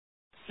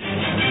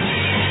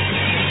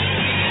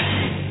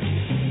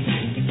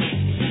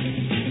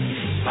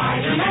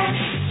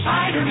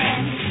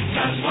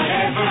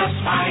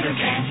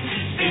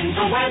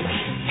the web,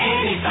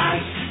 any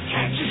size.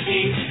 Can't you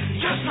see?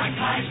 Just like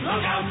flies,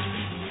 look out.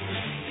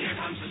 Here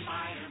comes the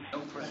Spider-Man. No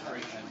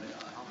frustration.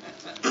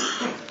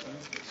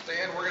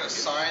 Stan, we're going to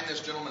sign this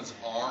gentleman's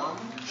arm.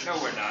 No,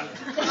 we're not.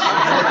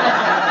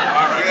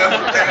 All right.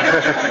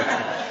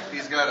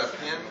 He's got a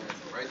pin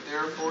right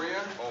there for you.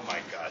 Oh my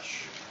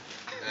gosh.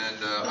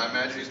 And I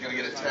imagine he's going to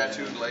get it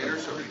tattooed later,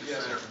 so we can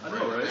set it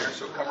right there.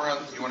 So come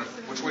around. You want to?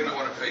 Which way do you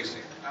want to face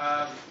him?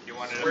 You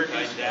want it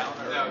upside down?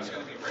 Or No, it's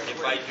going to be right.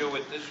 if I do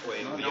it this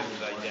way, it'll be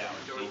upside down.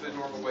 Do it the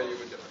normal way you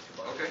would do it.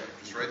 Okay,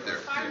 just right there.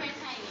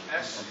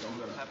 S.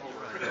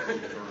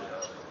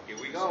 Here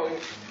we go.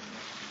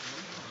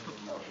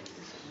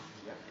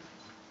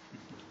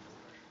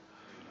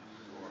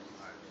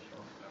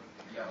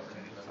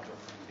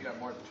 You got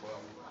more than 12.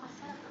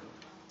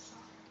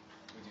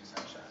 We do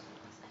sunshine.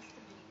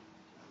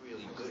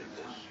 Really good at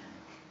this.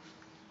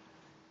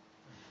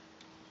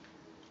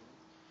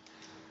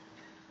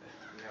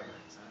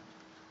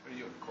 What are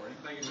you recording?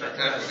 Thank you, sir.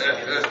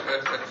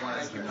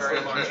 Thank you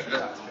very much.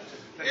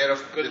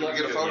 Did we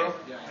get a photo?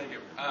 Yeah, thank you.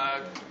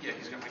 Yeah,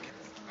 he's going to make it.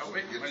 Oh,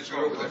 wait, Just let's go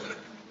go over with there. it.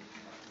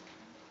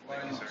 1,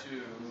 2,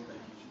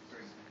 3.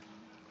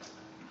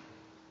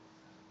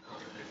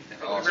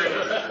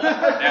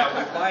 Now,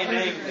 with my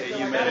name there,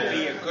 you better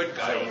be a good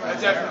guy.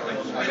 Definitely.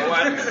 Go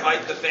out and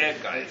fight the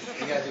bad guys. Is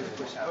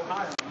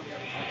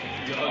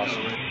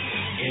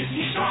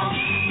he strong?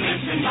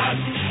 Lives in blood.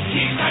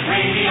 He's got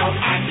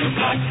radioactive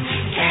blood.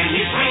 Can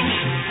he swing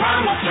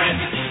from a thread?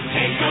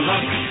 Take a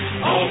look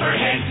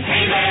overhead.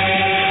 Hey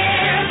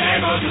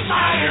there goes the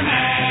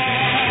Spider-Man.